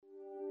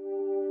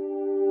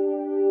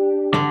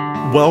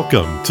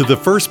Welcome to the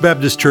First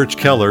Baptist Church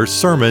Keller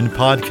Sermon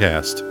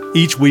Podcast.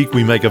 Each week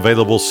we make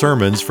available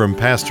sermons from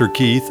Pastor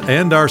Keith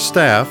and our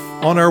staff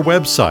on our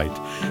website,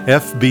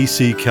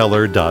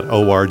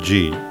 fbckeller.org.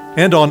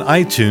 And on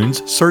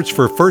iTunes, search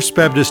for First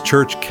Baptist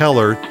Church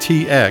Keller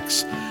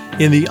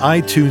TX in the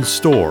iTunes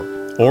Store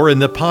or in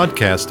the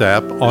podcast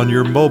app on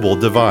your mobile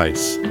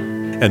device.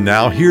 And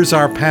now here's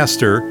our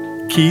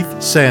pastor,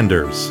 Keith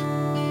Sanders.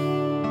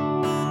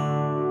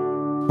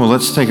 Well,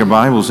 let's take our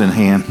Bibles in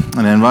hand,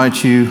 and I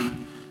invite you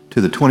to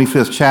the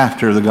 25th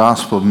chapter of the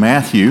Gospel of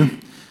Matthew.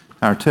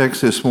 Our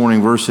text this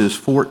morning, verses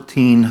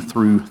 14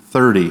 through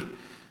 30.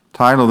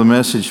 Title of the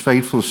message,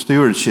 Faithful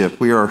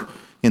Stewardship. We are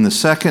in the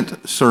second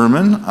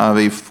sermon of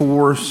a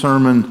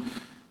four-sermon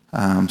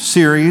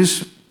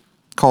series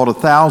called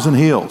 1,000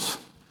 Hills.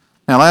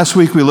 Now, last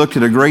week we looked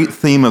at a great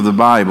theme of the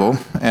Bible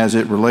as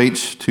it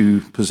relates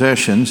to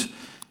possessions,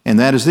 and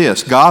that is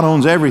this: God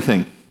owns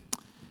everything.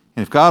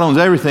 And if God owns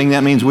everything,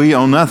 that means we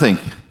own nothing.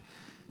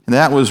 And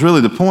that was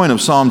really the point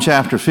of Psalm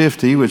chapter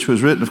 50, which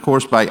was written, of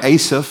course, by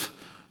Asaph,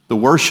 the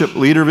worship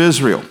leader of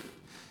Israel.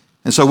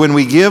 And so when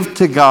we give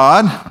to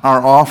God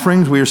our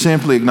offerings, we are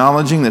simply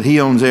acknowledging that He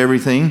owns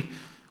everything.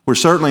 We're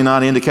certainly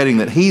not indicating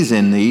that He's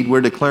in need.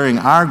 We're declaring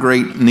our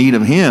great need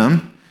of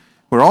Him.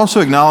 We're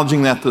also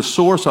acknowledging that the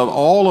source of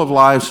all of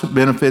life's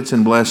benefits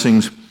and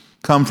blessings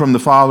come from the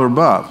Father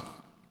above.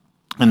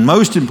 And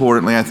most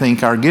importantly, I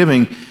think our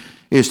giving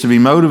is to be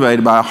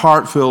motivated by a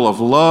heart full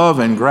of love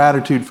and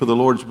gratitude for the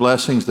Lord's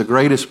blessings. The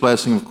greatest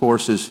blessing, of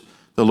course, is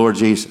the Lord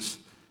Jesus,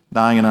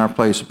 dying in our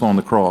place upon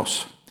the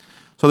cross.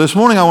 So this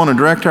morning I want to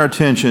direct our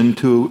attention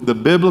to the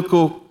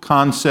biblical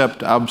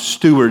concept of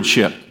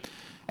stewardship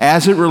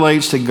as it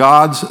relates to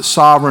God's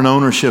sovereign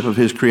ownership of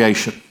His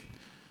creation.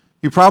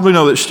 You probably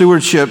know that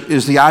stewardship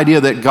is the idea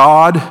that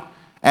God,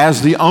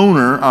 as the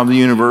owner of the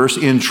universe,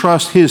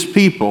 entrusts His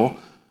people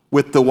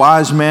with the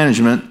wise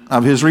management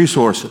of His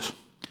resources.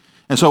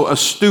 And so a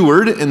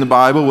steward in the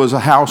Bible was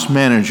a house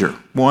manager,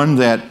 one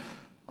that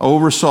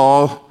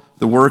oversaw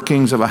the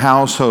workings of a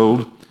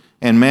household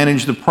and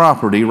managed the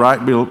property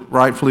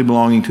rightfully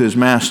belonging to his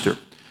master,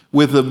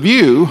 with a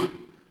view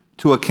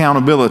to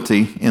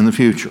accountability in the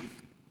future.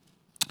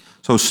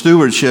 So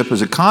stewardship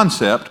as a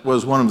concept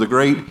was one of the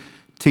great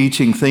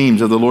teaching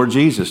themes of the Lord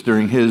Jesus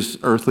during His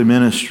earthly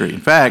ministry.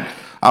 In fact,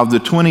 of the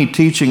 20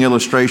 teaching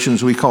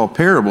illustrations we call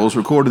parables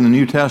recorded in the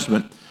New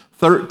Testament,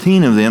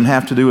 13 of them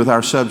have to do with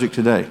our subject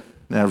today,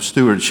 that of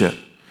stewardship.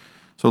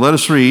 So let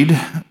us read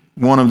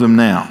one of them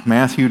now.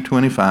 Matthew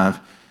 25,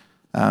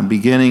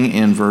 beginning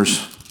in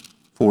verse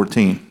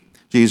 14.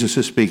 Jesus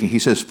is speaking. He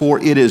says,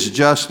 "For it is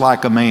just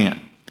like a man."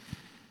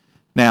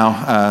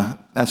 Now,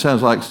 that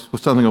sounds like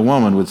something a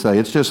woman would say.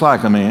 It's just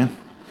like a man.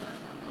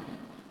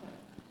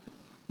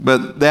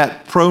 But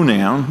that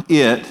pronoun,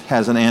 it,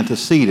 has an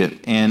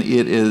antecedent, and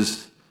it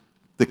is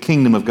the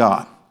kingdom of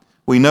God.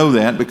 We know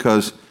that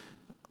because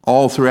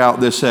all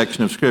throughout this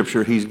section of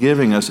Scripture, He's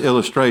giving us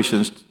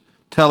illustrations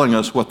telling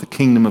us what the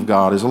kingdom of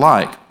God is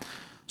like.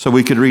 So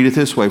we could read it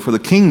this way: "For the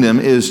kingdom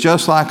is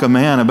just like a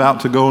man about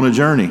to go on a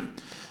journey,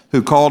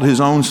 who called his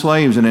own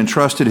slaves and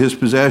entrusted his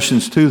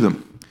possessions to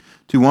them.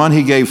 To one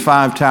he gave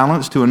 5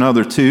 talents, to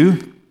another 2,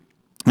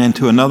 and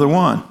to another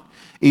 1,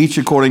 each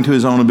according to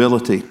his own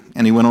ability.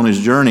 And he went on his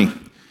journey.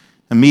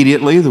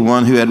 Immediately the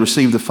one who had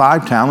received the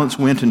 5 talents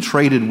went and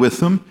traded with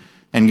them,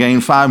 and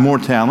gained 5 more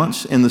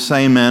talents. In the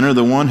same manner,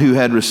 the one who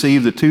had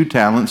received the 2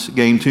 talents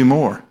gained 2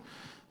 more.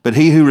 But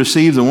he who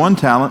received the 1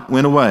 talent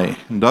went away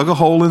and dug a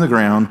hole in the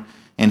ground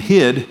and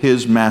hid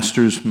his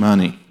master's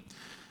money.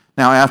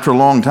 Now after a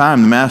long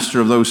time, the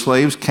master of those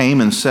slaves came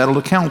and settled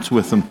accounts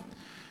with them.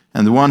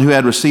 And the one who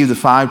had received the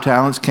 5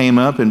 talents came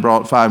up and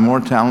brought 5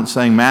 more talents,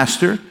 saying,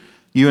 'Master,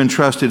 you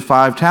entrusted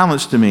 5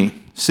 talents to me.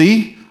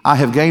 See, I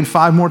have gained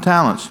 5 more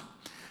talents.'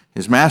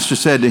 His master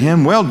said to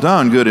him, 'Well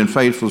done, good and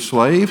faithful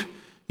slave.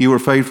 You were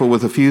faithful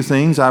with a few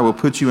things. I will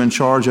put you in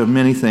charge of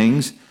many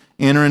things.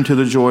 Enter into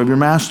the joy of your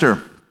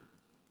master.'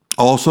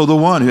 Also the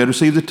one who had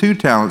received the 2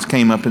 talents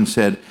came up and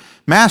said,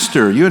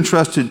 'Master, you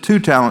entrusted 2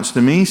 talents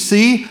to me.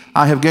 See,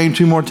 I have gained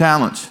 2 more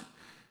talents.'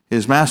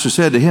 His master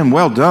said to him,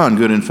 'Well done,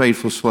 good and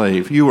faithful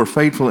slave. You were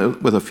faithful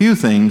with a few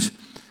things.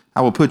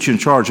 I will put you in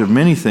charge of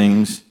many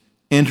things.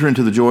 Enter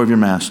into the joy of your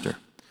master.'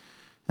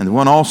 And the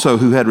one also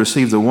who had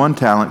received the 1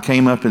 talent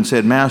came up and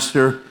said,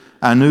 'Master,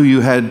 I knew you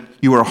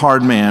were a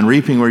hard man,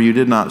 reaping where you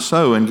did not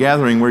sow, and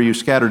gathering where you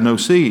scattered no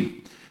seed.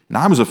 And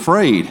I was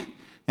afraid,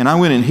 and I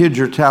went and hid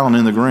your talent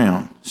in the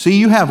ground. See,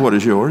 you have what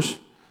is yours.'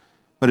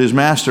 But his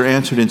master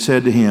answered and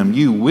said to him,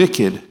 'You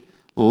wicked,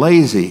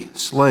 lazy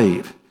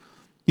slave.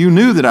 You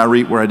knew that I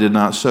reap where I did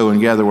not sow,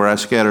 and gather where I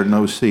scattered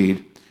no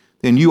seed.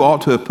 Then you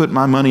ought to have put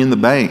my money in the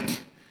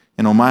bank,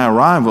 and on my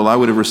arrival I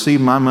would have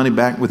received my money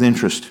back with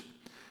interest.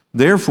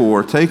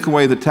 Therefore, take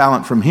away the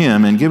talent from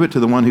him, and give it to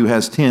the one who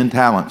has 10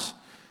 talents.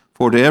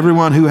 For to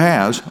everyone who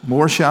has,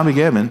 more shall be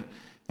given,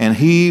 and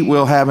he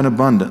will have an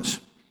abundance.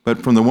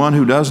 But from the one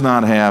who does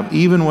not have,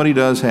 even what he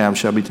does have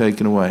shall be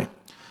taken away.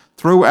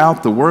 Throw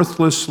out the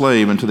worthless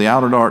slave into the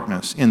outer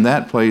darkness. In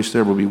that place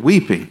there will be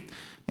weeping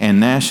and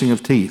gnashing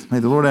of teeth. May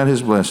the Lord add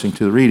his blessing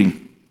to the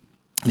reading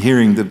and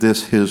hearing of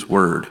this his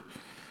word.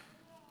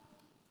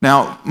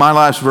 Now, my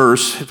last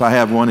verse, if I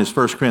have one, is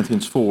 1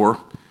 Corinthians 4,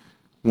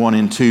 1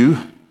 and 2.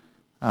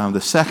 The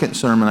second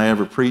sermon I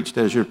ever preached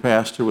as your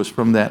pastor was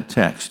from that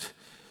text.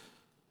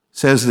 It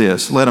says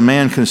this, "Let a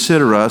man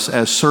consider us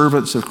as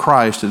servants of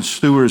Christ and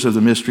stewards of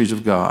the mysteries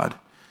of God.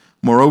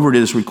 Moreover, it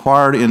is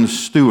required in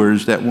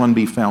stewards that one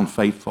be found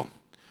faithful."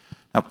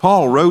 Now,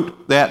 Paul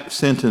wrote that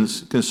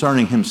sentence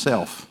concerning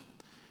himself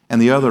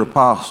and the other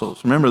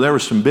apostles. Remember, there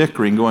was some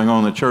bickering going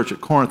on in the church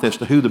at Corinth as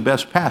to who the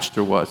best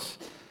pastor was.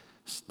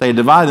 They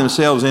divide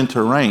themselves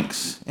into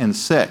ranks and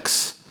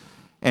sects.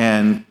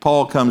 And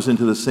Paul comes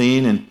into the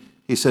scene and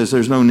he says,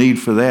 there's no need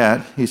for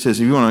that. He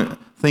says, if you want to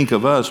think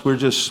of us, we're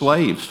just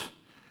slaves.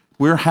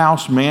 We're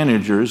house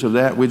managers of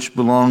that which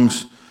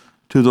belongs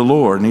to the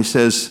Lord. And he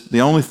says,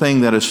 the only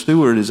thing that a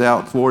steward is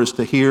out for is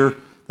to hear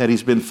that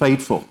he's been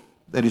faithful,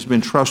 that he's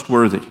been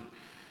trustworthy.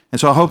 And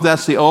so I hope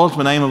that's the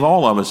ultimate aim of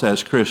all of us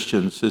as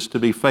Christians, is to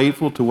be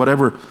faithful to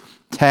whatever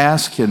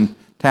task and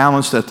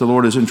talents that the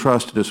Lord has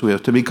entrusted us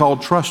with, to be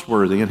called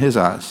trustworthy in his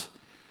eyes.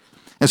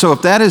 And so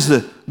if that is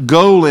the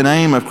goal and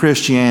aim of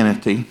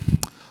Christianity,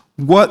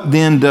 what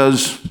then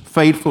does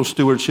faithful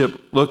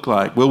stewardship look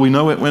like? Will we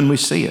know it when we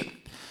see it?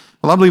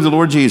 Well, I believe the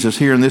Lord Jesus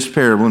here in this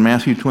parable in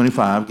Matthew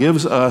 25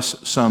 gives us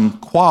some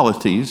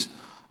qualities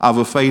of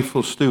a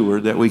faithful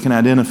steward that we can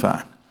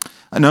identify.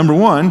 Number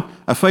one,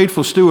 a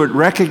faithful steward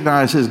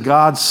recognizes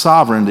God's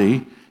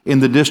sovereignty in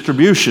the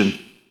distribution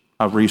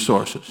of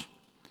resources.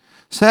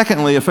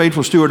 Secondly, a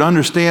faithful steward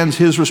understands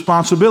his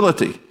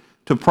responsibility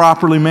to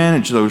properly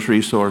manage those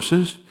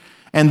resources.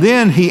 And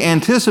then he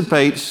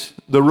anticipates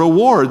the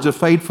rewards of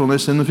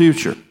faithfulness in the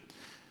future.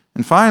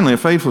 And finally, a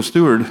faithful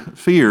steward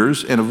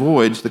fears and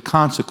avoids the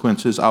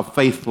consequences of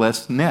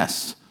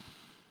faithlessness.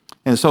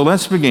 And so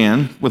let's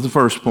begin with the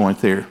first point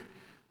there.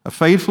 A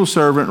faithful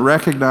servant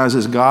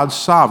recognizes God's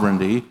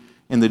sovereignty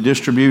in the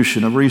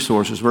distribution of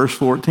resources. Verse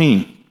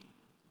 14.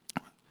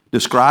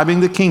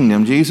 Describing the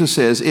kingdom, Jesus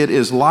says, "It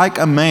is like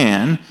a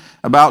man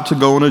about to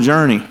go on a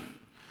journey,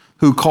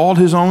 who called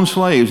his own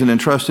slaves and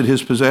entrusted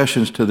his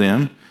possessions to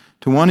them.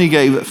 To one he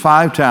gave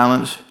 5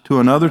 talents, to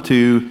another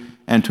 2,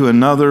 and to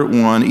another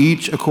 1,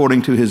 each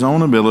according to his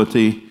own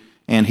ability,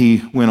 and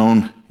he went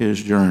on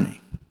his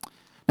journey."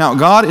 Now,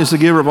 God is the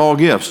giver of all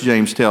gifts,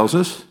 James tells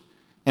us.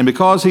 And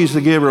because he's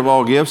the giver of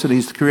all gifts and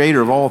he's the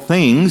creator of all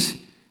things,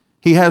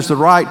 he has the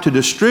right to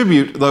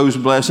distribute those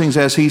blessings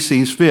as he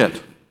sees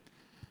fit.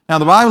 Now,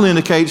 the Bible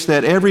indicates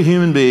that every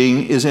human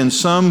being is in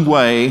some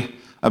way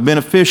a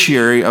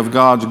beneficiary of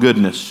God's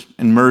goodness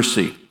and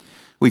mercy.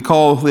 We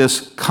call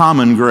this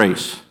common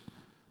grace.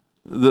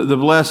 The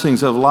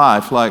blessings of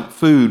life, like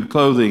food,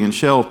 clothing, and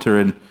shelter,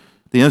 and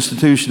the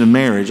institution of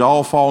marriage,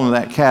 all fall into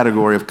that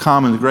category of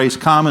common grace,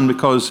 common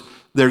because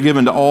they're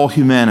given to all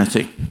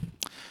humanity.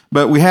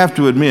 But we have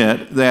to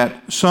admit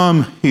that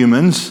some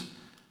humans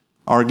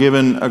are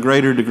given a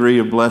greater degree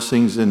of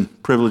blessings and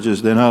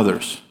privileges than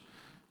others.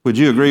 Would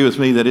you agree with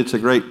me that it's a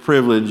great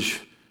privilege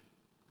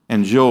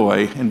and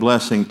joy and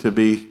blessing to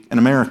be an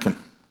American,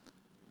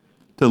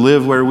 to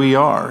live where we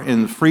are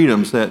in the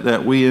freedoms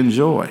that we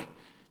enjoy?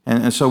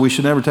 And so we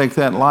should never take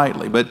that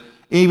lightly. But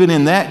even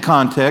in that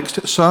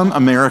context, some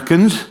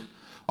Americans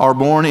are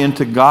born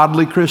into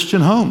godly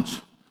Christian homes,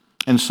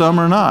 and some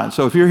are not.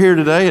 So if you're here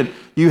today and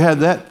you had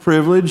that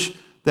privilege,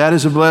 that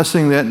is a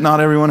blessing that not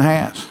everyone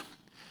has.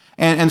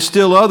 And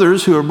still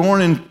others who are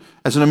born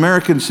as an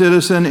American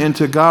citizen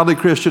into godly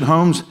Christian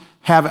homes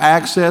have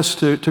access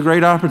to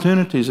great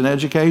opportunities in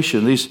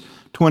education. These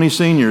 20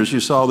 seniors you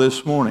saw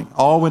this morning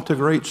all went to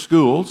great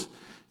schools,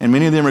 and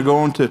many of them are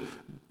going to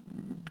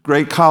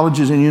great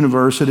colleges and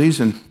universities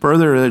and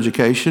further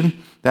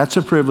education. That's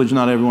a privilege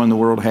not everyone in the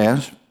world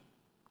has.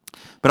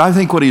 But I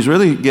think what he's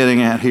really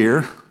getting at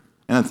here,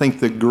 and I think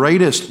the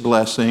greatest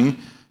blessing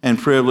and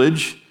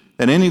privilege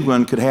that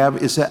anyone could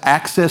have, is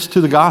access to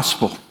the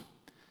gospel.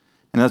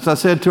 And as I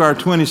said to our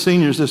 20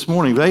 seniors this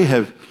morning, they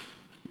have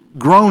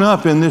grown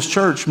up in this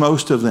church,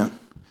 most of them.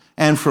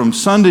 And from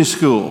Sunday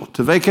school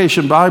to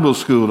vacation Bible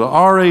school to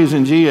RAs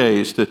and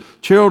GAs to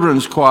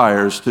children's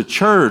choirs to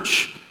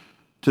church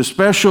to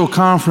special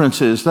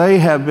conferences, they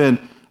have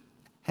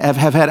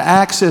had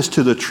access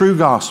to the true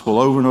gospel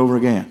over and over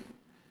again.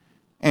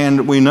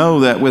 And we know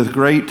that with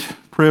great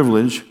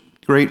privilege,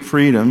 great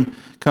freedom,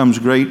 comes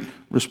great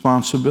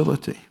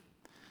responsibility.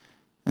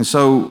 And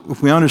so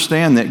if we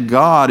understand that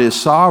God is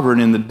sovereign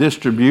in the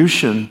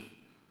distribution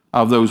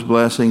of those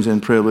blessings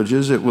and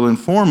privileges, it will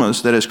inform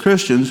us that as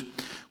Christians,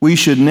 we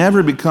should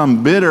never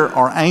become bitter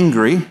or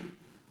angry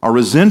or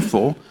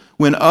resentful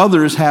when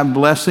others have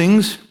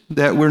blessings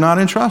that we're not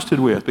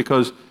entrusted with,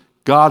 because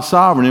God's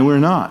sovereign and we're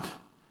not.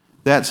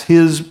 That's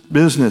his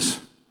business.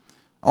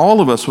 All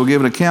of us will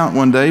give an account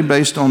one day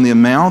based on the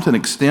amount and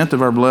extent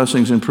of our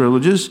blessings and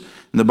privileges.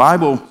 And the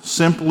Bible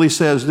simply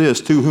says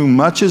this: to whom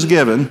much is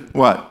given,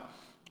 what?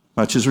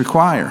 Much is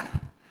required.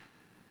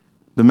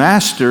 The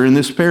master in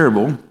this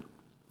parable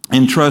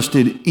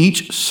entrusted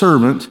each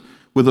servant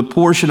with a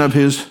portion of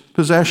his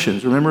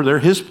possessions. Remember, they're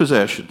his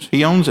possessions.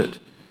 He owns it.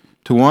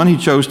 To one, he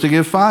chose to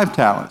give 5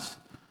 talents.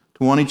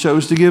 To one, he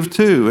chose to give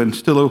 2, and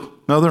still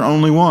another,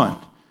 only 1.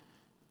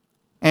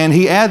 And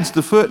he adds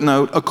the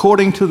footnote,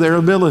 according to their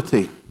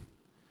ability.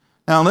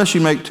 Now, unless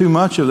you make too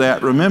much of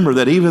that, remember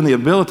that even the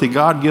ability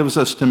God gives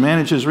us to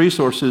manage his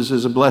resources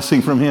is a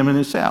blessing from him in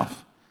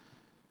himself.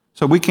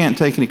 So we can't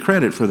take any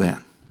credit for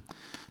that.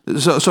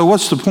 So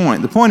what's the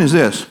point? The point is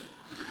this.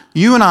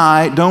 You and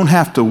I don't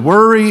have to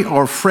worry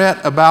or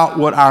fret about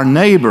what our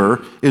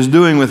neighbor is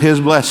doing with his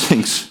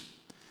blessings.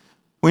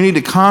 We need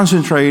to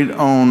concentrate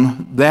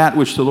on that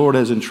which the Lord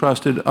has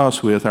entrusted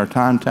us with, our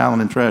time,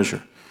 talent, and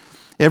treasure.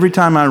 Every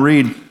time I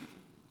read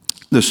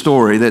the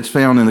story that's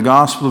found in the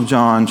Gospel of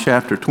John,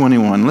 chapter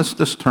 21, let's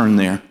just turn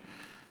there.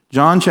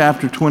 John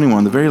chapter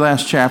 21, the very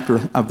last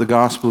chapter of the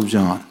Gospel of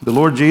John. The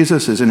Lord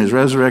Jesus is in his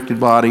resurrected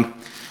body.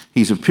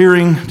 He's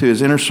appearing to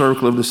his inner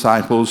circle of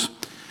disciples,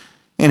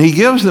 and he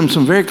gives them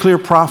some very clear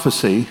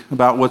prophecy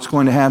about what's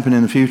going to happen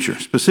in the future,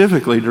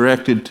 specifically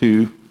directed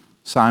to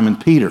Simon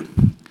Peter.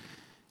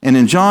 And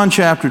in John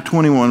chapter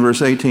 21,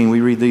 verse 18,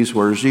 we read these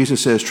words.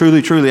 Jesus says,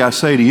 "Truly, truly, I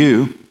say to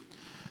you,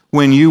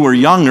 when you were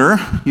younger,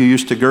 you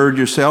used to gird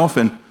yourself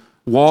and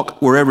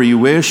walk wherever you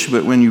wish,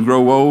 but when you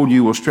grow old,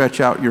 you will stretch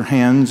out your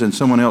hands, and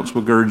someone else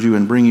will gird you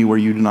and bring you where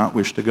you do not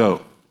wish to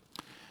go."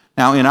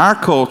 Now, in our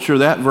culture,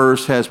 that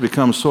verse has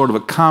become sort of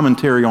a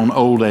commentary on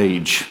old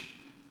age.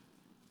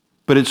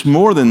 But it's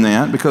more than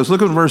that, because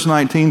look at what verse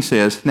 19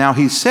 says. Now,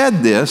 he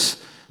said this,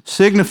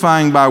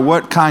 signifying by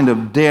what kind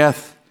of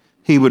death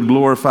he would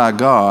glorify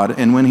God.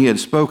 And when he had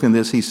spoken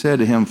this, he said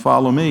to him,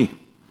 "Follow me."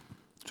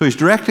 So he's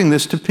directing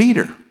this to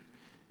Peter.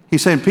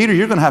 He's saying, Peter,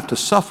 you're going to have to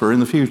suffer in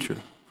the future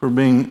for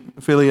being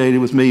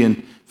affiliated with me.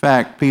 In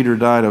fact, Peter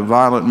died a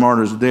violent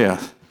martyr's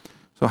death.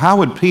 So how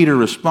would Peter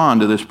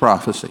respond to this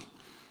prophecy?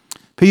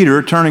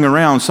 Peter, turning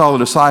around, saw the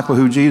disciple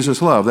who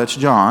Jesus loved, that's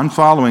John,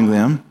 following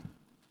them,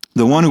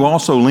 the one who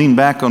also leaned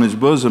back on his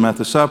bosom at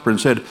the supper and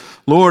said,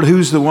 "Lord,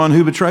 who's the one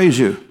who betrays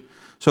you?"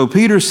 So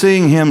Peter,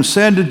 seeing him,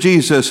 said to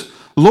Jesus,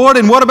 "Lord,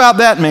 and what about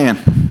that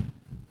man?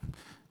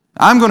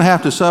 I'm going to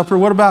have to suffer.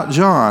 What about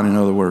John?" In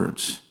other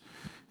words.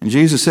 And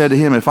Jesus said to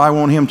him, "If I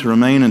want him to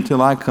remain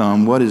until I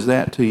come, what is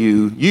that to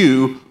you?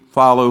 You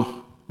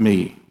follow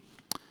me."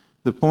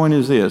 The point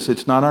is this.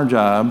 It's not our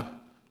job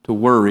to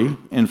worry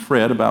and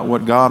fret about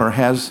what God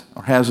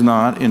has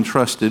not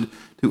entrusted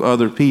to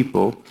other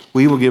people.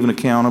 We will give an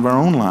account of our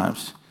own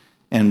lives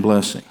and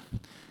blessing.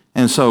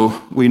 And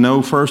so we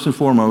know first and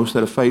foremost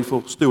that a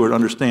faithful steward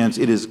understands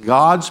it is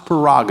God's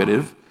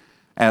prerogative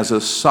as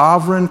a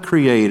sovereign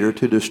creator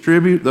to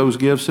distribute those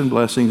gifts and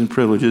blessings and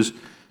privileges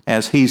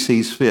as he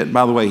sees fit.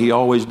 By the way, he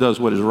always does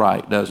what is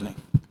right, doesn't he?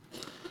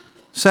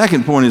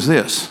 Second point is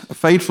this. A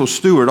faithful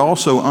steward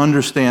also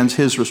understands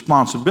his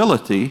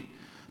responsibility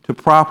to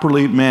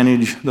properly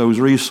manage those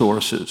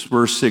resources.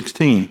 Verse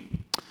 16.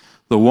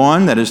 The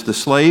one, that is the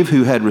slave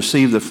who had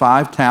received the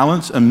 5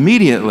 talents,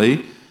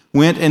 immediately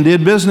went and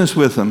did business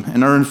with them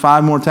and earned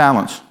 5 more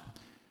talents.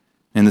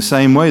 In the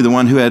same way, the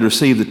one who had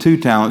received the 2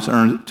 talents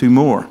earned 2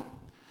 more.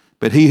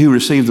 But he who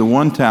received the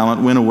 1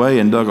 talent went away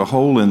and dug a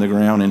hole in the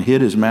ground and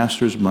hid his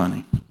master's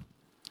money.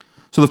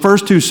 So the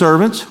first 2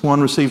 servants,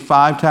 one received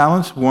 5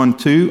 talents, one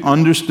 2,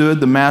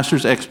 understood the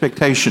master's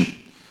expectation.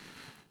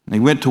 They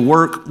went to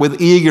work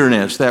with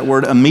eagerness. That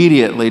word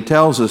immediately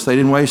tells us they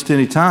didn't waste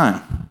any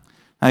time.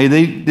 Now,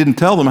 they didn't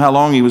tell them how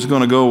long he was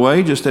going to go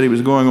away, just that he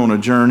was going on a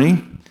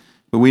journey.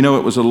 But we know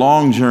it was a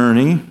long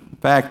journey. In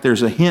fact,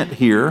 there's a hint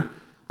here,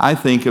 I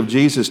think, of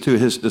Jesus to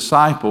his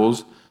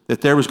disciples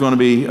that there was going to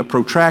be a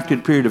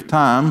protracted period of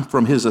time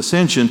from his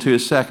ascension to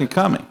his second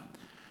coming.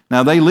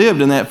 Now, they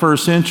lived in that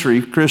first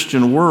century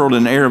Christian world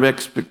in an era of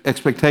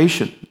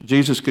expectation.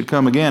 Jesus could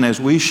come again, as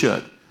we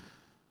should.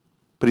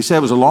 But he said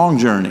it was a long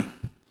journey.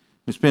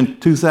 It's been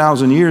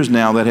 2,000 years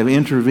now that have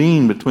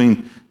intervened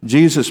between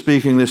Jesus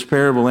speaking this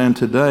parable and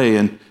today.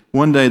 And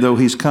one day, though,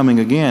 he's coming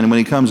again. And when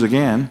he comes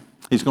again,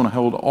 he's going to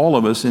hold all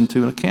of us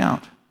into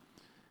account.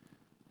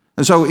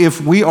 And so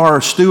if we are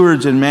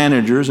stewards and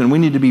managers and we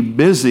need to be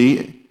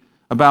busy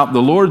about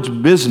the Lord's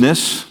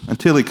business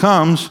until he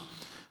comes,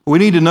 we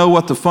need to know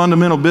what the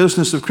fundamental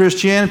business of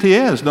Christianity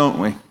is, don't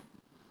we?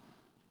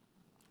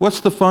 What's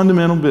the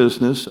fundamental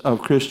business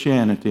of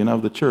Christianity and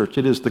of the church?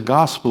 It is the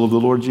gospel of the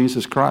Lord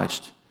Jesus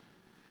Christ.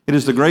 It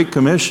is the Great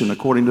Commission,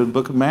 according to the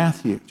book of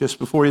Matthew, just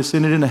before he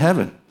ascended into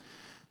heaven.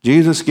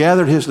 Jesus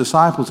gathered his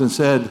disciples and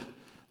said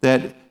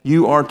that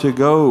you are to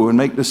go and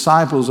make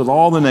disciples of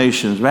all the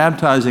nations,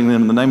 baptizing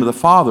them in the name of the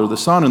Father, the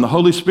Son, and the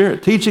Holy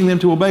Spirit, teaching them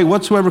to obey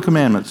whatsoever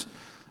commandments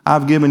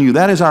I've given you.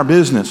 That is our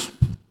business.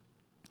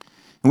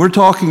 And we're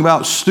talking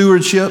about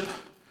stewardship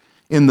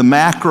in the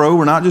macro.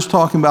 We're not just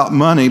talking about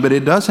money, but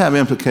it does have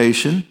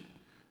implication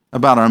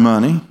about our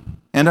money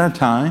and our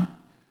time.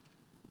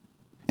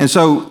 And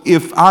so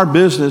if our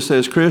business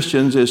as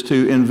Christians is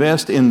to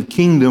invest in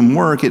kingdom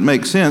work, it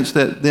makes sense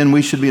that then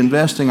we should be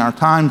investing our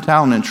time,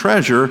 talent, and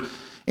treasure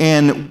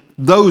in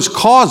those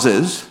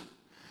causes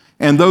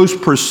and those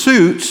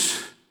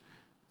pursuits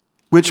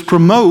which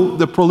promote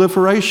the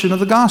proliferation of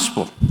the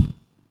gospel.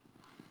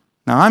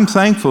 Now, I'm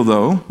thankful,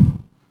 though,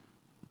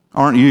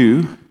 aren't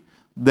you,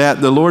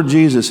 that the Lord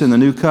Jesus in the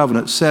New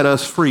Covenant set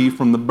us free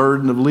from the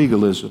burden of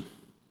legalism.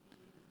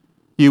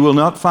 You will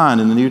not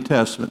find in the New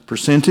Testament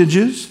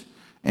percentages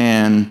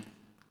and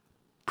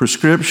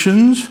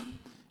prescriptions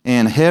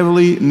and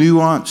heavily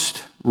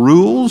nuanced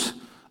rules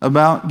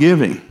about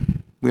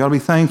giving. We ought to be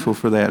thankful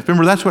for that.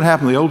 Remember, that's what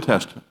happened in the Old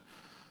Testament.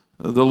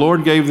 The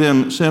Lord gave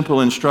them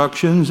simple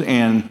instructions,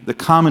 and the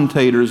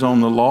commentators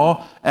on the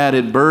law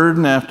added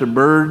burden after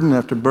burden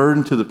after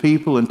burden to the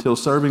people until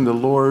serving the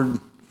Lord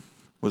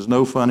was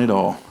no fun at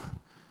all.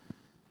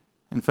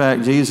 In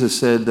fact, Jesus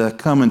said,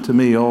 "Come unto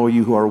me, all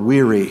you who are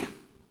weary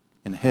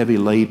and heavy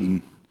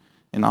laden,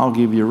 and I'll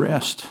give you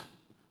rest."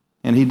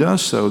 And he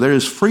does so. There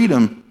is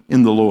freedom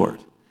in the Lord.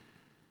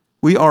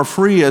 We are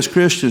free as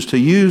Christians to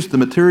use the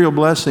material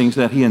blessings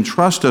that he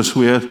entrusts us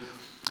with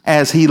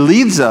as he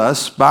leads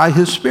us by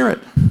his Spirit.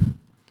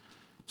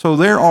 So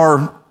there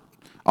are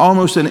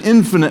almost an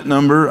infinite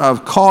number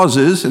of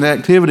causes and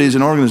activities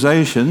and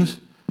organizations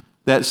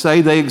that say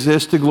they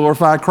exist to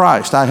glorify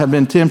Christ. I have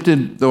been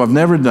tempted, though I've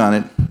never done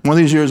it. One of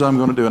these years I'm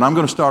going to do it. I'm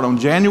going to start on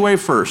January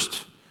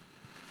 1st,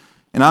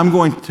 and I'm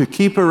going to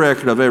keep a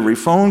record of every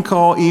phone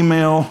call,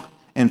 email,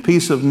 and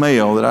piece of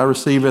mail that I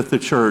receive at the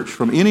church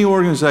from any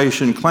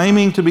organization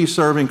claiming to be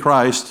serving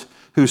Christ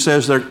who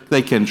says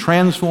they can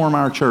transform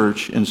our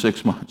church in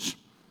 6 months.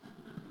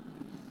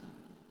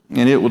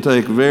 And it will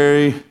take a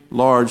very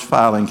large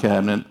filing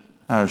cabinet,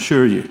 I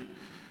assure you.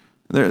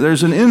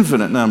 There's an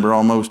infinite number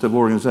almost of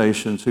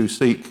organizations who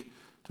seek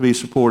to be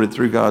supported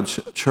through God's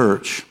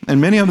church,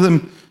 and many of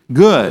them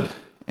good.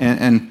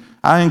 And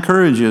I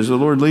encourage you, as the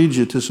Lord leads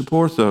you, to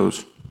support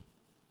those.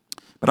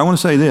 But I want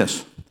to say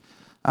this.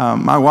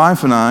 My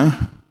wife and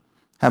I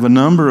have a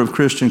number of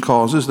Christian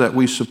causes that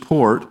we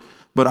support,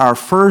 but our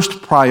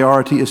first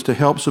priority is to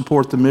help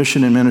support the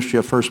mission and ministry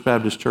of First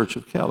Baptist Church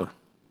of Keller.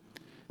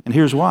 And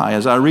here's why.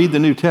 As I read the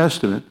New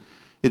Testament,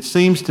 it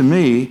seems to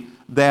me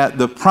that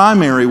the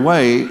primary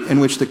way in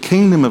which the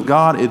kingdom of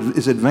God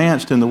is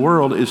advanced in the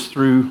world is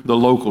through the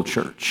local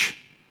church.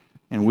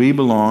 And we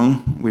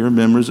are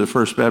members of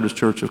First Baptist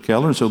Church of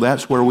Keller, and so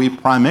that's where we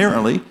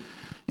primarily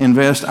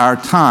invest our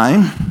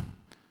time,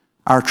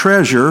 our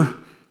treasure,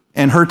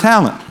 and her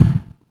talent.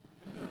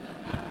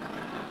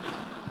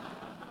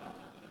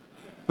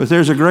 But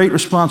there's a great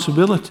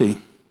responsibility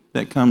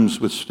that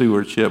comes with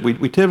stewardship.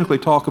 We typically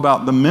talk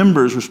about the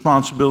member's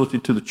responsibility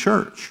to the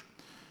church.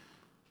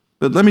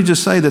 But let me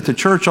just say that the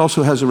church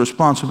also has a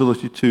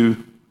responsibility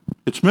to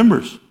its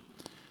members.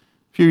 A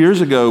few years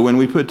ago, when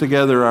we put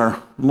together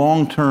our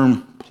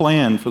long-term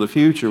plan for the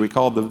future, we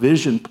called the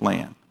Vision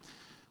Plan.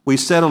 We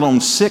settled on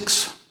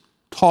 6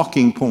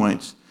 talking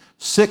points,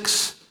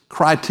 6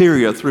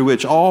 criteria through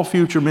which all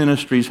future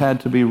ministries had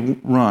to be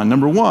run.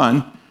 Number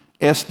 1,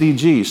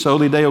 SDG,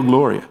 Soli Deo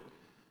Gloria.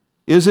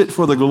 Is it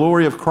for the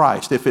glory of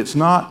Christ? If it's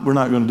not, we're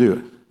not going to do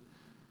it.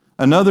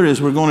 Another is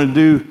we're going to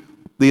do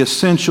the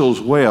essentials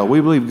well.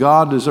 We believe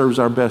God deserves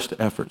our best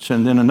efforts.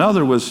 And then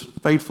another was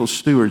faithful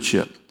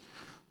stewardship.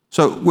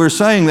 So we're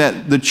saying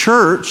that the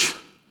church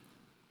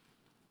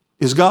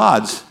is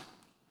God's.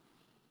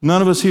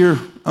 None of us here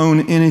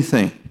own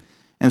anything.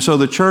 And so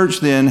the church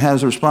then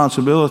has a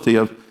responsibility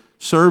of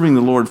serving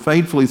the Lord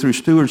faithfully through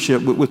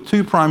stewardship with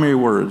 2 primary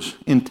words,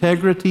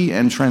 integrity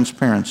and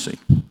transparency.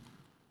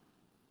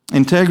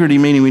 Integrity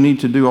meaning we need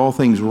to do all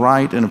things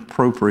right and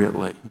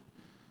appropriately.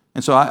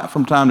 And so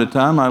from time to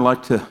time, I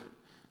like to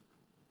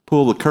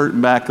pull the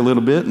curtain back a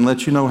little bit and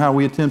let you know how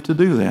we attempt to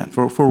do that.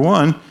 For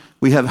one,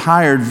 we have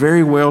hired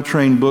very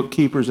well-trained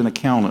bookkeepers and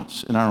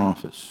accountants in our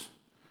office.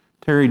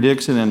 Terry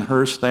Dixon and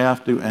her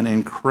staff do an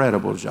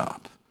incredible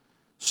job.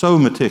 So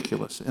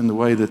meticulous in the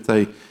way that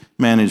they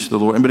manage the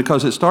Lord. And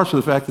because it starts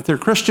with the fact that they're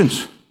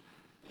Christians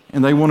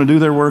and they want to do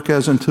their work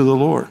as unto the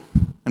Lord.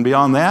 And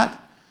beyond that,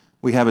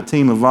 we have a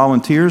team of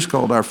volunteers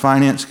called our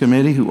Finance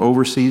Committee who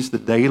oversees the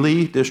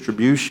daily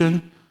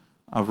distribution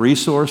of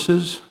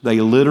resources.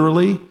 They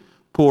literally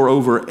pour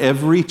over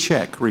every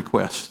check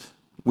request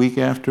week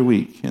after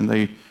week, and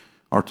they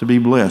are to be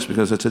blessed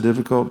because it's a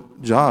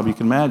difficult job. You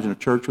can imagine a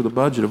church with a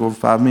budget of over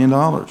 $5 million.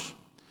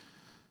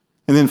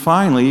 And then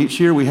finally, each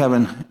year we have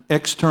an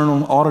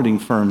external auditing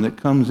firm that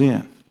comes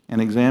in and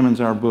examines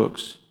our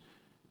books.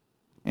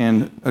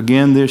 And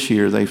again this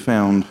year, they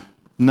found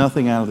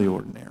nothing out of the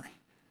ordinary.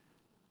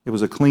 It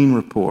was a clean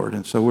report,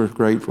 and so we're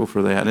grateful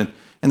for that.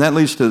 And that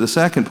leads to the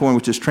second point,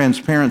 which is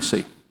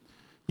transparency.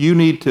 You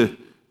need to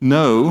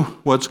know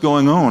what's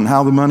going on,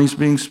 how the money's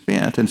being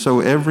spent. And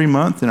so every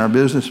month in our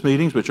business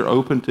meetings, which are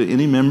open to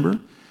any member,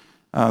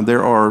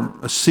 there are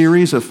a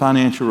series of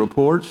financial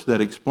reports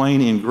that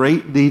explain in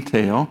great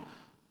detail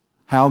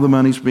how the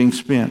money's being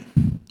spent.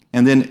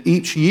 And then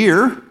each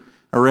year,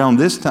 around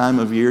this time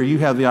of year, you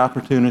have the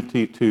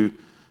opportunity to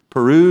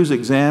peruse,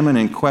 examine,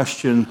 and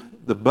question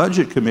the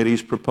budget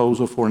committee's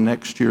proposal for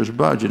next year's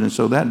budget. And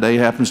so that day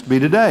happens to be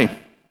today.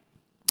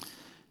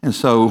 And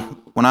so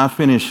when I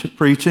finish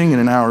preaching in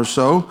an hour or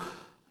so,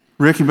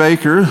 Ricky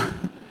Baker,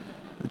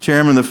 the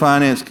chairman of the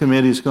Finance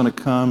Committee, is going to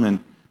come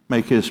and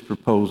make his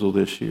proposal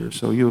this year.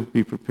 So you'll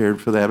be prepared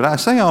for that. But I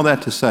say all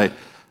that to say,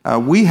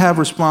 we have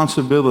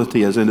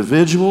responsibility as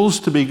individuals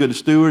to be good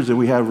stewards, and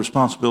we have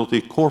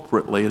responsibility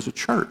corporately as a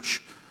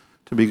church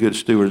to be good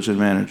stewards and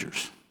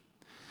managers.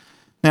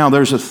 Now,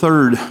 there's a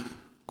third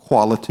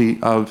quality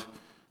of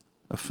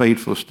a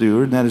faithful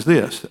steward, and that is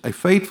this. A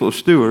faithful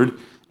steward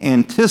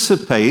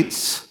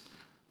anticipates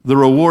the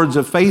rewards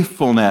of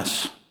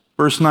faithfulness.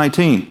 Verse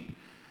 19.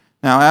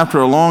 Now, after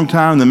a long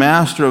time, the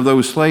master of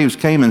those slaves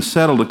came and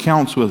settled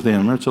accounts with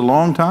them. It's a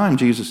long time,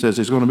 Jesus says,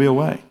 he's going to be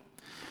away.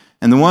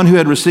 And the one who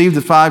had received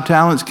the 5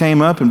 talents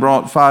came up and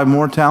brought 5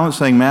 more talents,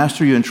 saying,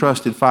 Master, you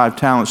entrusted 5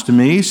 talents to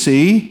me.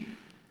 See,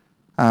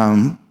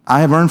 I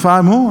have earned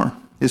 5 more.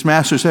 His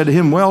master said to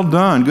him, Well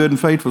done, good and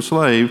faithful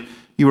slave.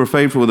 You were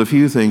faithful with a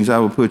few things. I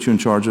will put you in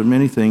charge of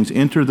many things.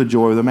 Enter the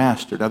joy of the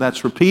master. Now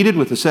that's repeated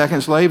with the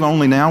second slave,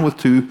 only now with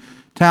 2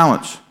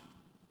 talents.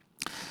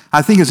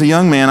 I think as a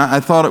young man,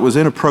 I thought it was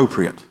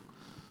inappropriate,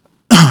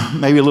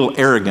 maybe a little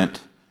arrogant,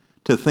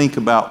 to think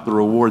about the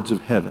rewards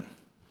of heaven.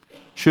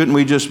 Shouldn't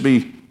we just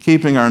be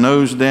keeping our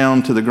nose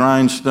down to the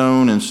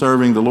grindstone and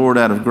serving the Lord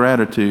out of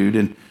gratitude?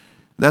 And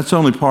that's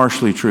only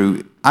partially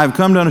true. I've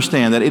come to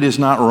understand that it is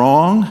not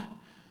wrong,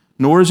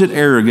 nor is it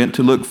arrogant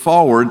to look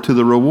forward to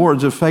the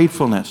rewards of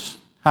faithfulness.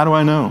 How do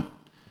I know?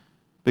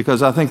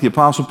 Because I think the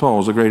Apostle Paul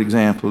is a great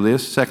example of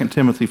this. 2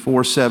 Timothy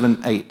 4,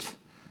 7, 8.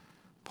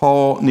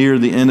 Paul, near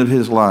the end of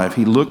his life,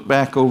 he looked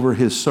back over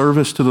his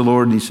service to the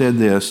Lord and he said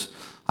this,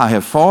 I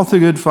have fought the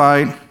good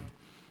fight,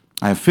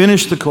 I have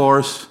finished the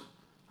course,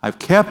 I've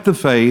kept the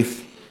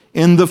faith.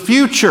 In the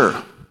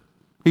future,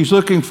 he's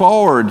looking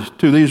forward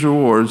to these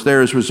rewards.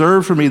 There is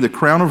reserved for me the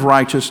crown of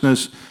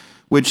righteousness,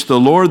 which the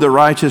Lord, the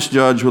righteous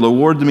judge, will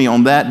award to me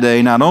on that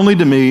day, not only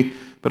to me,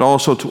 but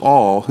also to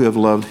all who have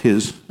loved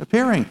his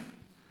appearing.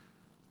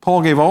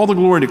 Paul gave all the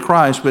glory to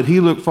Christ, but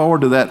he looked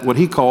forward to that, what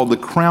he called the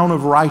crown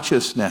of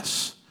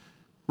righteousness,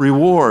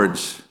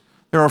 rewards.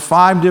 There are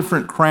 5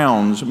 different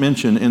crowns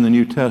mentioned in the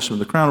New Testament.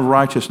 The crown of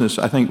righteousness,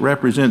 I think,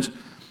 represents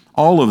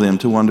all of them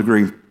to one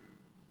degree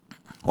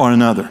or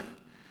another.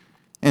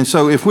 And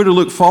so if we're to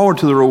look forward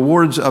to the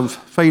rewards of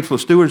faithful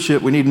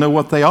stewardship, we need to know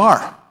what they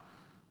are.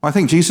 Well, I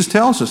think Jesus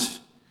tells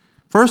us.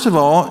 First of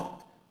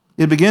all,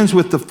 it begins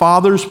with the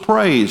Father's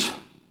praise.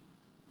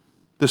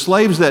 The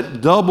slaves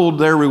that doubled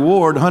their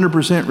reward,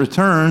 100%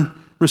 return,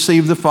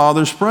 received the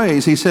Father's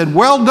praise. He said,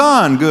 Well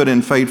done, good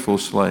and faithful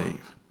slave.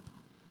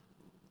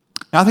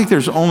 Now, I think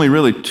there's only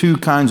really 2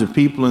 kinds of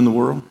people in the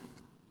world.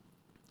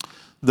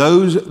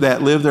 Those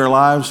that live their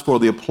lives for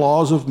the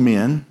applause of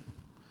men,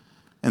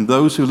 and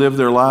those who live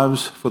their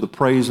lives for the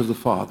praise of the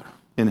Father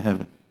in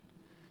heaven.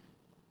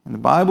 And the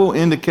Bible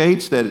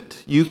indicates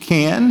that you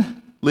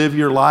can live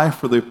your life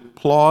for the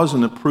applause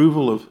and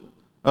approval of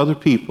other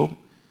people,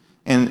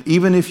 and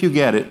even if you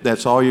get it,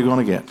 that's all you're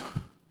going to get.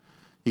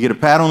 You get a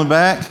pat on the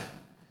back,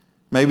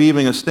 maybe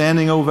even a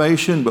standing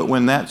ovation, but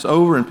when that's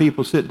over and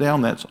people sit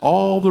down, that's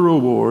all the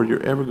reward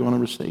you're ever going to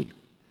receive.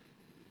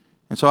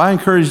 And so I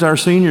encouraged our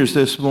seniors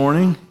this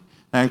morning,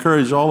 I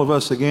encourage all of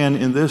us again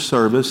in this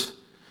service,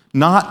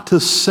 not to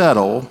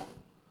settle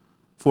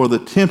for the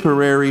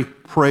temporary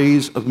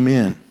praise of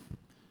men,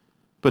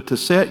 but to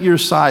set your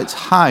sights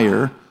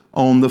higher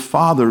on the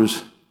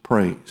Father's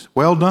praise.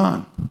 Well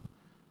done.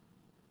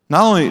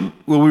 Not only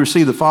will we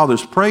receive the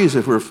Father's praise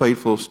if we're a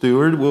faithful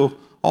steward, we'll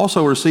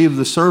also receive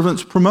the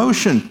servant's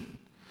promotion.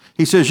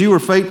 He says, You were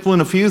faithful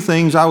in a few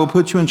things, I will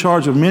put you in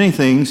charge of many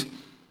things.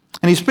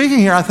 And he's speaking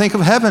here, I think,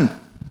 of heaven.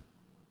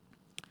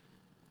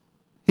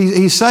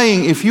 He's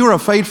saying, if you're a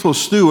faithful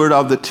steward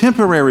of the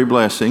temporary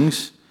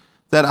blessings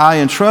that I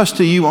entrust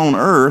to you on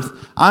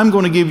earth, I'm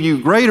going to give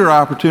you greater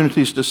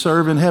opportunities to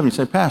serve in heaven. You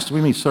say, Pastor, we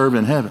mean serve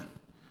in heaven.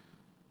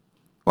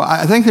 Well,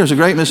 I think there's a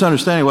great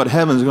misunderstanding of what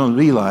heaven's going to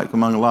be like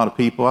among a lot of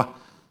people.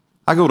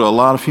 I go to a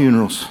lot of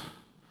funerals.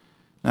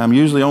 Now, I'm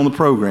usually on the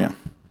program,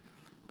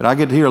 but I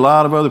get to hear a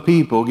lot of other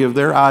people give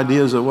their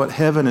ideas of what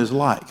heaven is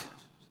like.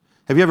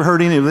 Have you ever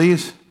heard any of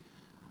these?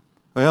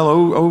 Well,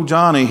 old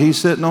Johnny, he's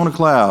sitting on a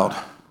cloud,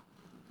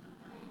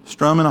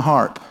 strumming a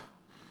harp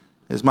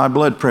as my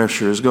blood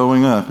pressure is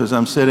going up as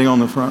I'm sitting on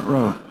the front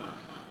row.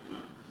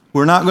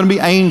 We're not going to be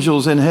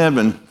angels in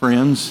heaven,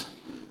 friends.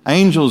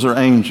 Angels are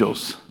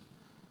angels.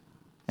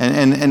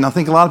 And I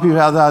think a lot of people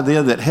have the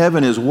idea that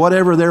heaven is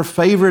whatever their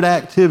favorite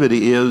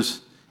activity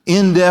is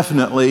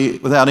indefinitely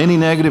without any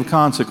negative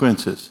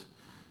consequences.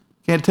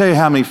 Can't tell you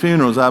how many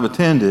funerals I've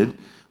attended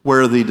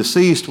where the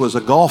deceased was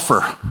a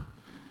golfer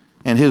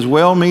and his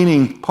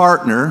well-meaning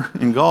partner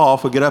in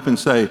golf would get up and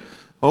say,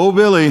 Oh,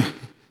 Billy,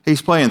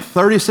 he's playing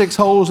 36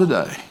 holes a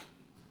day.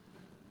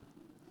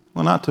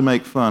 Well, not to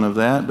make fun of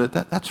that, but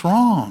that's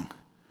wrong.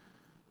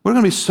 We're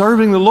going to be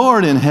serving the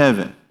Lord in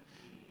heaven.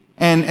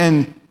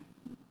 And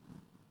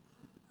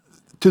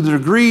to the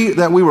degree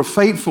that we were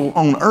faithful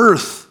on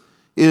earth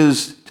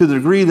is to the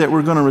degree that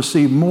we're going to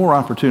receive more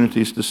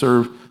opportunities to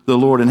serve the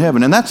Lord in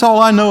heaven. And that's all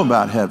I know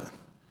about heaven.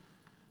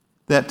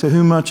 That to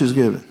whom much is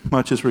given,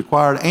 much is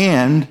required,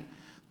 and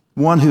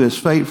one who is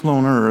faithful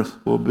on earth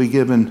will be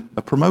given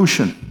a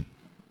promotion.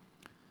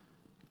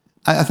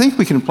 I think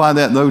we can apply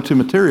that, though, to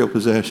material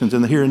possessions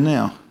in the here and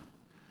now.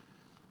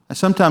 I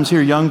sometimes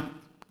hear young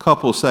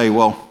couples say,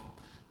 well,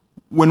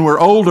 when we're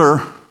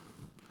older,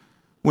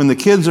 when the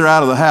kids are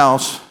out of the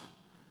house,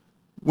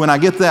 when I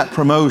get that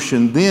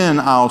promotion, then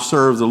I'll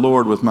serve the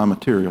Lord with my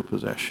material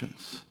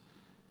possessions.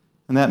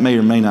 And that may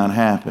or may not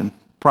happen.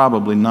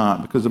 Probably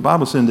not, because the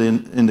Bible seems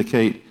to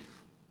indicate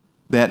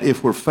that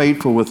if we're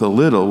faithful with a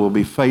little, we'll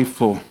be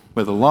faithful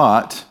with a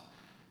lot.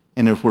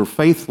 And if we're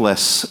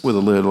faithless with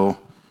a little,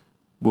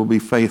 we'll be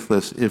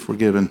faithless if we're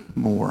given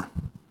more.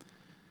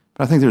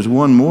 But I think there's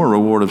one more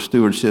reward of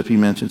stewardship he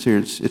mentions here.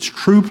 It's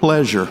true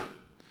pleasure.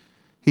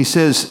 He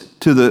says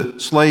to the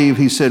slave,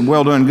 he said,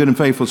 well done, good and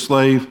faithful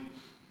slave.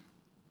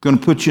 Going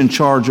to put you in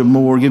charge of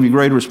more, give you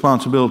greater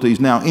responsibilities.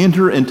 Now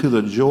enter into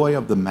the joy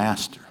of the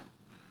master.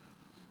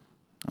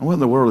 Now, what in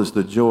the world is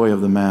the joy of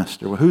the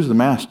master? Well, who's the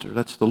master?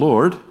 That's the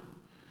Lord.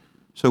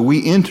 So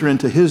we enter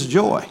into his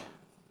joy.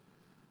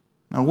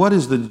 Now, what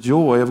is the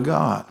joy of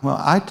God? Well,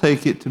 I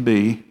take it to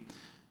be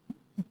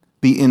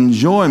the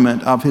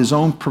enjoyment of his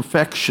own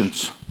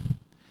perfections.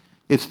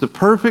 It's the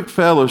perfect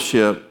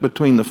fellowship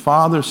between the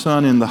Father,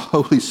 Son, and the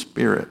Holy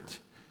Spirit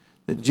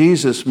that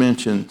Jesus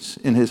mentions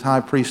in his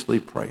high priestly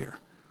prayer.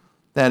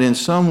 That in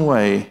some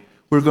way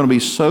we're going to be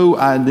so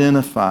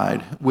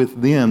identified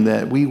with them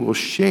that we will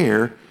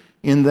share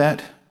in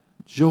that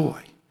joy.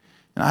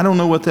 And I don't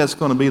know what that's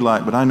going to be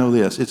like, but I know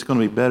this. It's going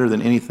to be better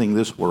than anything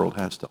this world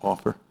has to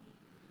offer.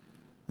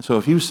 And so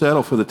if you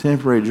settle for the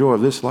temporary joy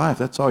of this life,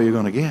 that's all you're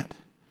going to get.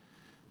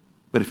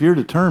 But if you're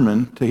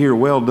determined to hear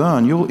well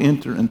done, you'll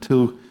enter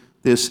into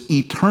this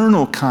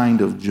eternal kind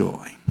of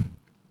joy,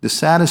 the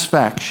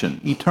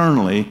satisfaction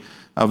eternally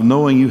of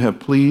knowing you have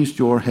pleased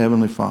your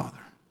heavenly Father.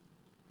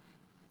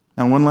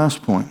 Now, one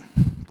last point,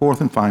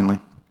 fourth and finally.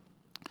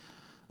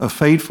 A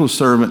faithful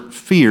servant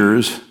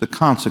fears the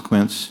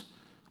consequence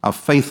of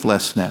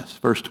faithlessness.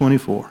 Verse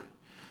 24.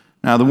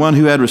 Now the one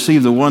who had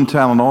received the 1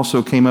 talent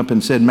also came up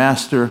and said,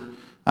 Master,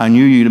 I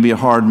knew you to be a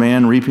hard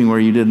man, reaping where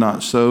you did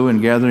not sow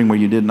and gathering where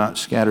you did not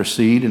scatter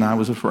seed, and I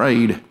was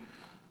afraid.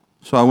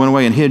 So I went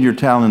away and hid your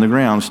talent in the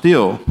ground.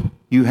 Still,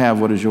 you have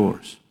what is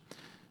yours.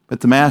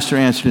 But the master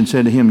answered and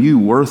said to him, You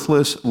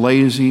worthless,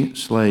 lazy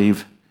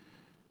slave.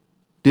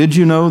 Did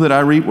you know that I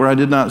reap where I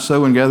did not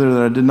sow and gather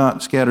that I did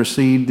not scatter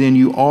seed? Then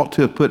you ought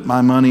to have put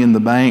my money in the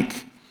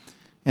bank,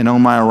 and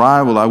on my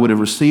arrival I would have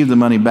received the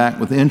money back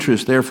with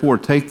interest. Therefore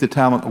take the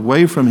talent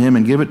away from him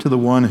and give it to the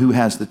one who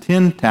has the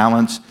 10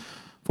 talents.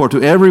 For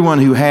to everyone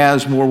who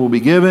has, more will be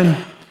given,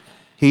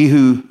 he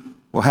who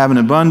will have an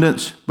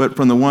abundance, but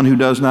from the one who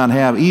does not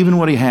have, even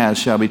what he has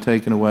shall be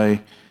taken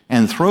away.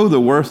 And throw the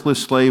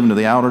worthless slave into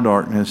the outer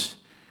darkness.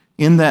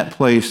 In that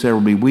place there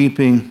will be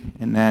weeping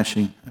and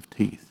gnashing of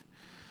teeth.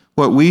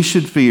 What we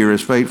should fear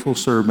as faithful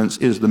servants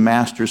is the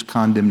master's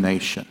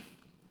condemnation.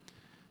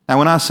 Now,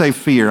 when I say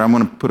fear, I'm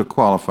going to put a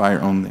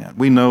qualifier on that.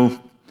 We know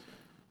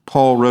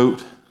Paul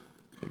wrote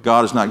that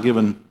God has not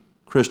given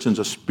Christians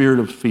a spirit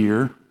of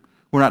fear.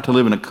 We're not to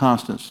live in a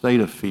constant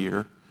state of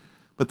fear.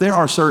 But there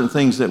are certain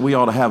things that we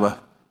ought to have a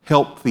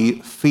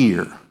healthy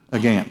fear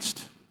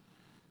against.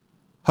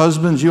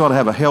 Husbands, you ought to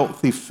have a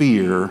healthy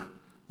fear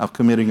of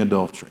committing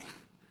adultery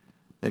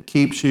that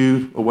keeps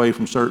you away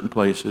from certain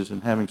places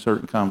and having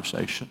certain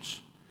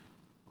conversations.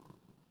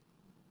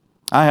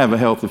 I have a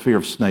healthy fear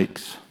of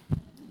snakes.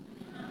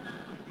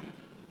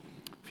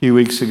 A few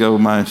weeks ago,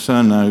 my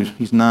son,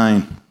 he's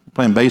 9,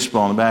 playing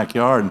baseball in the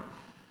backyard. And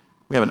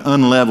we have an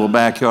unlevel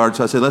backyard,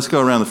 so I said, let's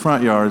go around the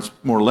front yard. It's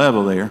more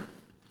level there.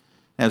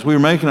 As we were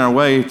making our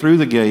way through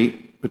the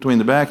gate between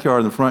the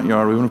backyard and the front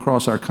yard, we went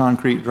across our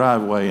concrete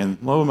driveway, and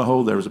lo and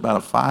behold, there was about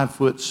a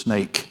 5-foot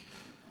snake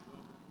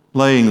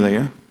laying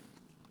there.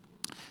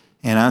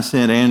 And I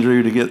sent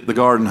Andrew to get the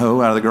garden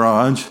hoe out of the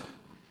garage,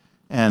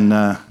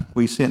 and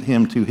we sent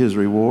him to his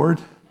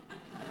reward.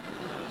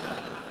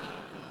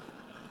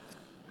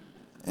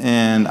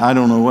 And I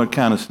don't know what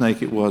kind of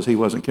snake it was. He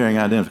wasn't carrying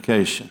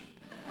identification.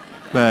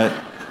 But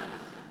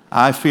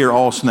I fear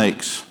all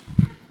snakes.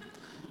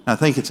 I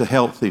think it's a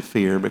healthy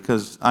fear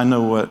because I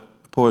know what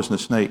a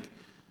poisonous snake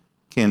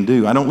can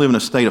do. I don't live in a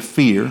state of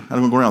fear. I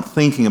don't go around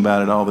thinking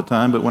about it all the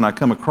time, but when I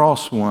come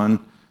across one,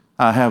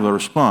 I have a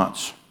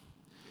response.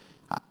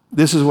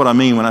 This is what I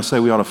mean when I say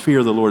we ought to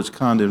fear the Lord's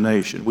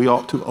condemnation. We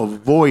ought to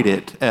avoid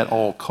it at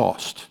all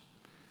cost.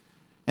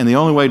 And the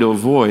only way to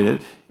avoid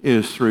it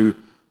is through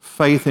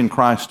faith in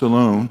Christ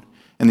alone.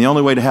 And the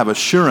only way to have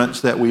assurance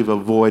that we've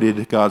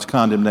avoided God's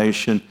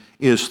condemnation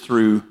is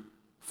through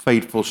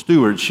faithful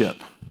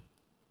stewardship.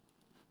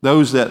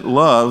 Those that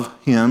love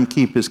him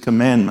keep his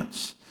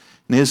commandments.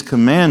 And his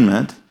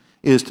commandment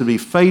is to be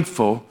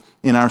faithful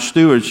in our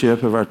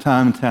stewardship of our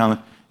time,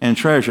 talent, and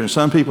treasure. And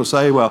some people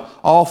say, well,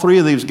 all 3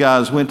 of these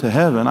guys went to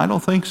heaven. I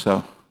don't think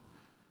so.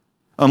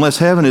 Unless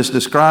heaven is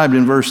described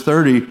in verse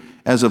 30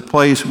 as a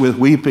place with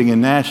weeping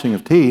and gnashing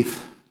of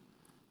teeth.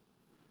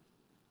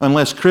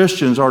 Unless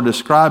Christians are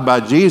described by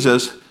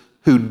Jesus,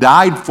 who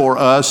died for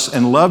us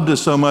and loved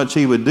us so much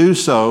he would do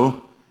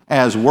so,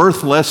 as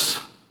worthless.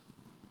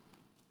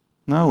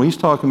 No, he's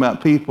talking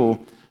about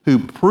people who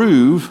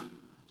prove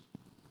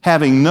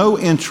having no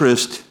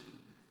interest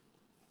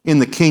in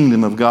the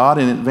kingdom of God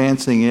and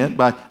advancing it,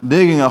 by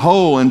digging a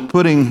hole and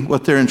putting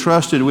what they're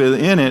entrusted with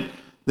in it,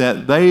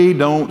 that they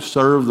don't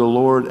serve the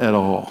Lord at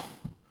all.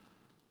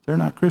 They're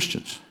not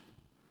Christians.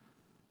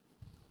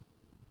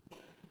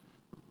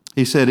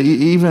 He said,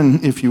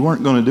 even if you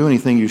weren't going to do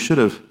anything, you should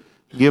have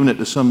given it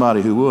to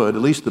somebody who would.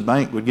 At least the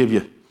bank would give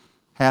you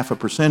half a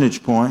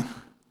percentage point.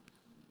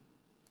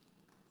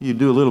 You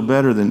do a little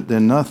better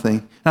than nothing.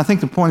 And I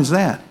think the point is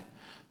that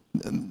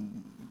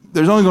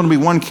there's only going to be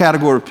one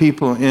category of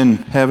people in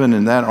heaven,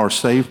 and that are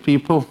saved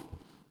people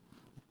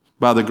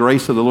by the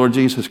grace of the Lord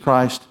Jesus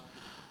Christ.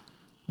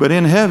 But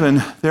in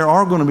heaven, there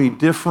are going to be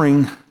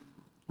differing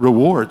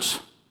rewards.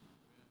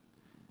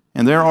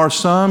 And there are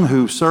some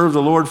who serve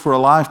the Lord for a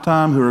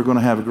lifetime who are going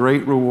to have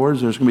great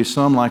rewards. There's going to be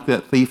some like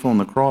that thief on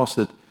the cross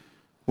that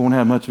won't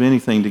have much of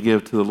anything to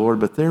give to the Lord,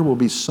 but there will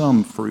be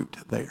some fruit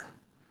there.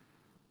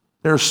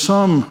 There's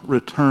some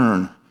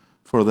return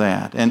for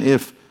that. And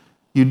if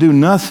you do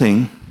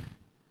nothing,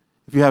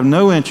 if you have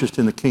no interest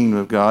in the kingdom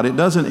of God, it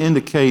doesn't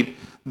indicate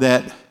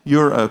that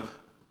you're a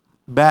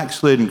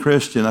backslidden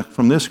Christian.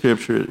 From this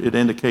scripture, it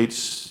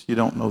indicates you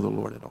don't know the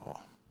Lord at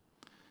all.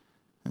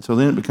 And so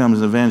then it becomes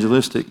an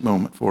evangelistic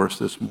moment for us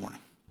this morning.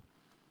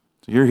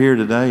 So you're here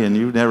today and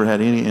you've never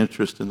had any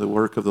interest in the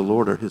work of the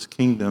Lord or His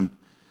kingdom.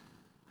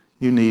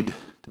 You need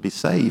to be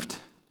saved.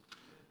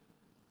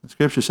 The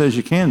scripture says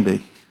you can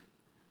be.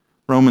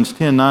 Romans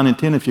 10:9 and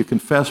 10, if you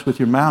confess with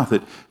your mouth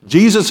that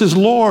Jesus is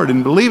Lord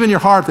and believe in your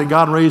heart that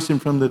God raised Him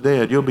from the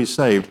dead, you'll be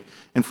saved.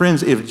 And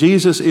friends, if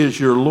Jesus is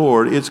your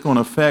Lord, it's going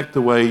to affect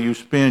the way you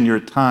spend your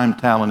time,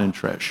 talent, and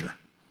treasure.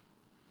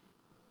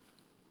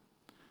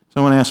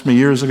 Someone asked me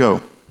years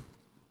ago,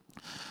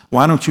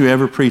 why don't you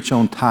ever preach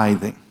on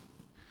tithing?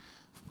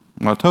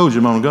 Well, I told you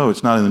a moment ago,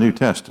 it's not in the New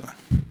Testament.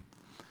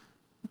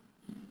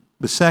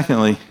 But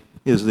secondly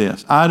is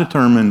this. I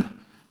determined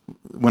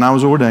when I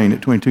was ordained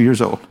at 22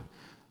 years old,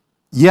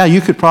 yeah,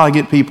 you could probably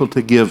get people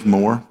to give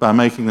more by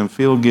making them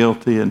feel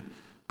guilty and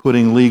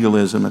putting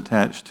legalism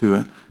attached to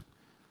it.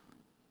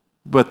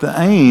 But the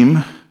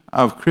aim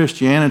of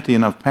Christianity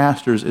and of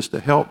pastors is to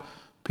help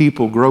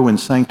people grow in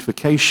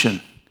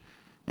sanctification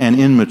and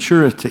in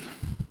maturity.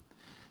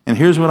 And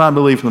here's what I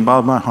believe from the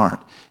bottom of my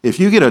heart. If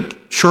you get a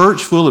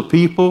church full of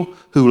people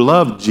who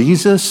love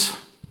Jesus,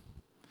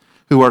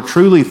 who are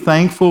truly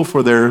thankful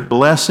for their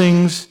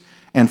blessings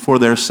and for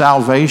their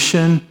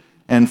salvation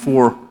and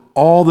for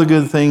all the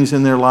good things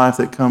in their life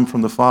that come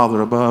from the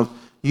Father above,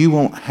 you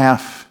won't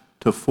have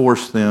to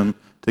force them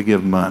to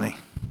give money.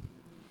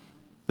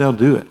 They'll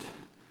do it.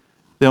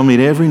 They'll meet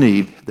every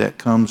need that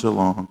comes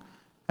along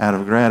out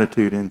of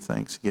gratitude and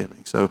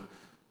thanksgiving. So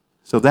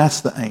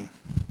that's the aim.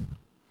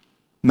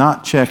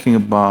 Not checking a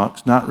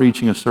box, not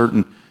reaching a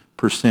certain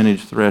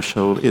percentage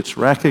threshold. It's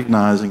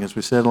recognizing, as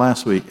we said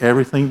last week,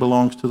 everything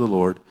belongs to the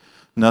Lord.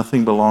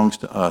 Nothing belongs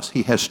to us.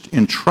 He has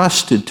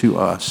entrusted to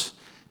us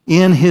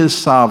in His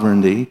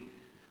sovereignty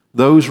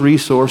those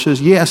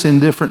resources, yes, in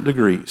different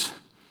degrees.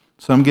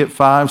 Some get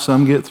 5,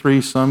 some get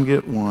 3, some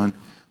get 1.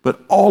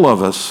 But all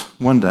of us,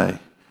 one day,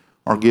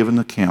 are given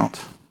account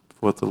for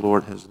what the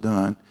Lord has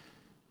done.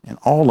 And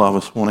all of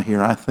us want to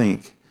hear, I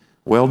think,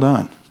 well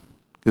done,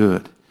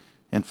 good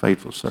and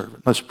faithful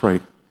servant. Let's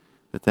pray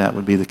that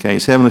would be the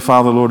case. Heavenly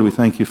Father, Lord, we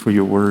thank you for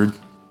your word.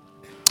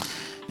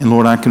 And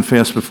Lord, I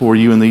confess before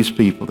you and these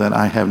people that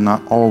I have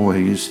not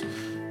always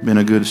been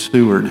a good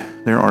steward.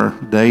 There are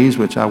days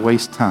which I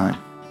waste time.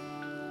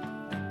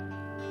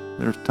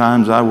 There's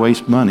times I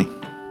waste money.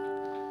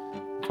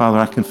 Father,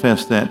 I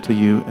confess that to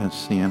you as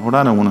sin. Lord,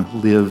 I don't want to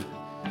live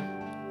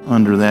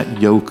under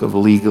that yoke of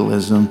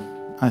legalism.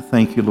 I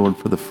thank you, Lord,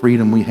 for the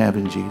freedom we have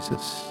in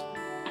Jesus.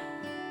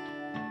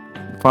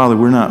 Father,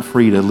 we're not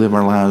free to live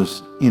our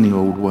lives any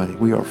old way.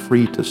 We are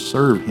free to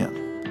serve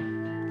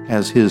Him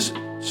as His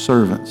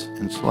servants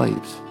and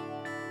slaves.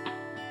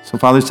 So,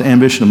 Father, it's the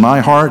ambition of my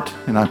heart,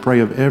 and I pray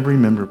of every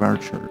member of our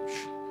church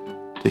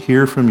to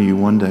hear from you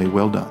one day,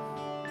 well done.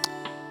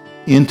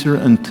 Enter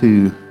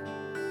into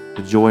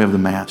the joy of the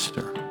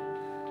Master.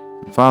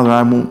 And Father,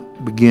 I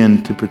won't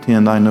begin to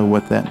pretend I know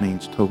what that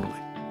means totally.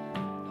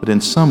 But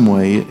in some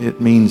way, it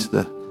means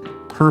the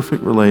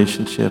perfect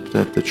relationship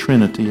that the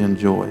Trinity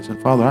enjoys.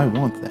 And Father, I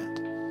want that.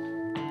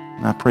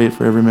 And I pray it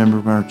for every member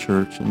of our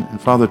church.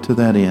 And Father, to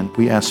that end,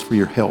 we ask for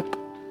your help.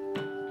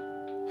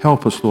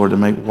 Help us, Lord, to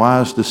make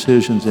wise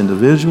decisions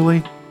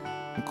individually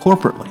and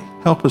corporately.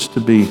 Help us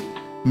to be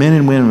men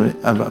and women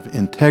of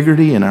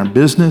integrity in our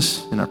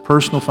business, in our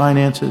personal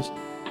finances,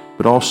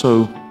 but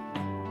also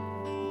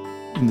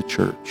in the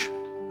church.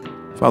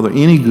 Father,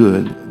 any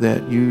good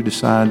that you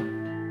decide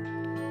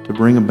to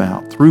bring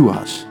about through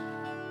us,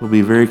 we'll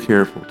be very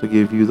careful to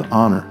give you the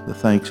honor, the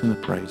thanks, and the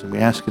praise. And we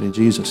ask it in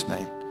Jesus'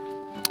 name.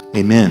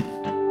 Amen.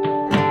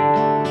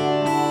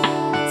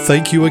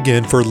 Thank you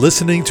again for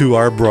listening to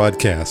our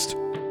broadcast.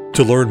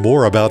 To learn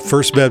more about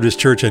First Baptist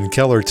Church in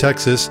Keller,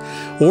 Texas,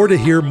 or to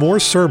hear more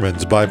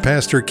sermons by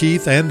Pastor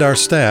Keith and our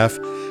staff,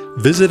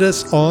 visit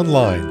us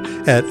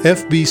online at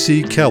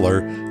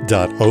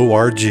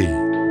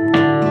fbckeller.org.